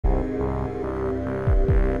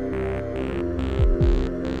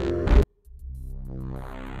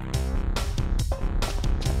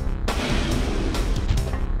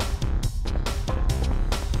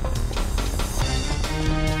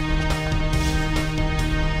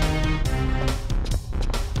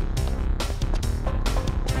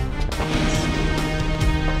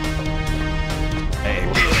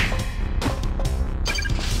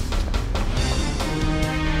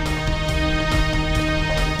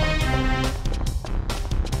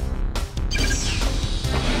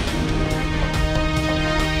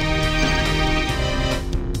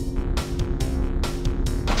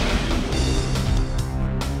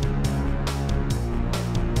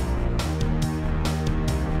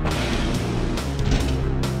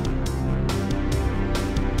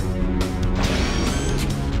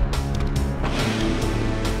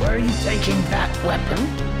Taking that weapon?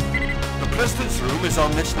 The President's room is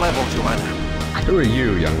on this level, Joanna. Who are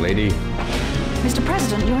you, young lady? Mr.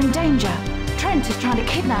 President, you're in danger. Trent is trying to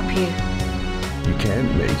kidnap you. You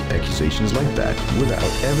can't make accusations like that without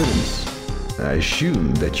evidence. I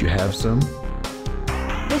assume that you have some?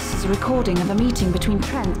 This is a recording of a meeting between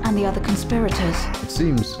Trent and the other conspirators. It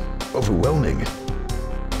seems overwhelming.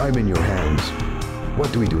 I'm in your hands.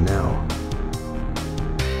 What do we do now?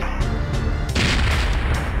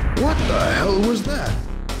 What the hell was that?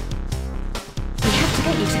 We have to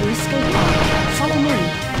get you to the escape pod. Follow me.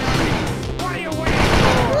 What are you waiting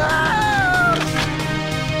for?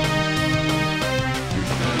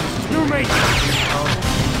 New mate!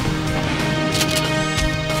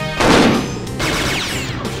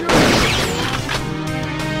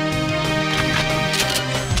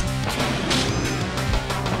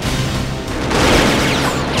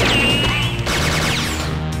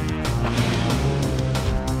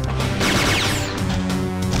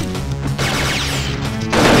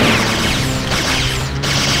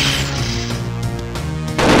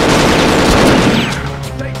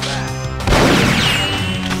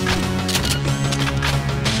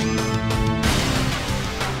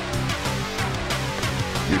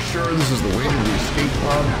 You sure this is the way to the escape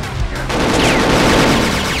pod?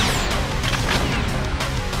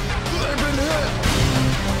 I've been hit!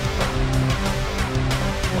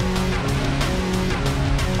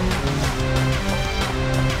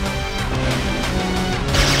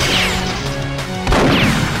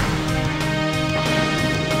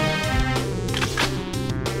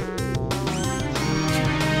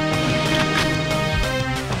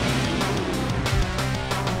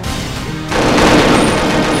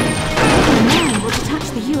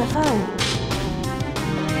 UFO.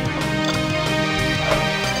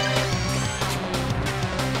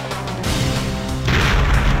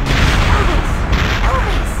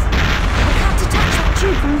 Elvis! We can't detach that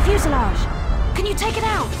tube from the fuselage. Can you take it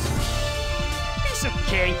out? It's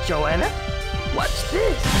okay, Joanna. What's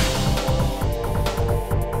this?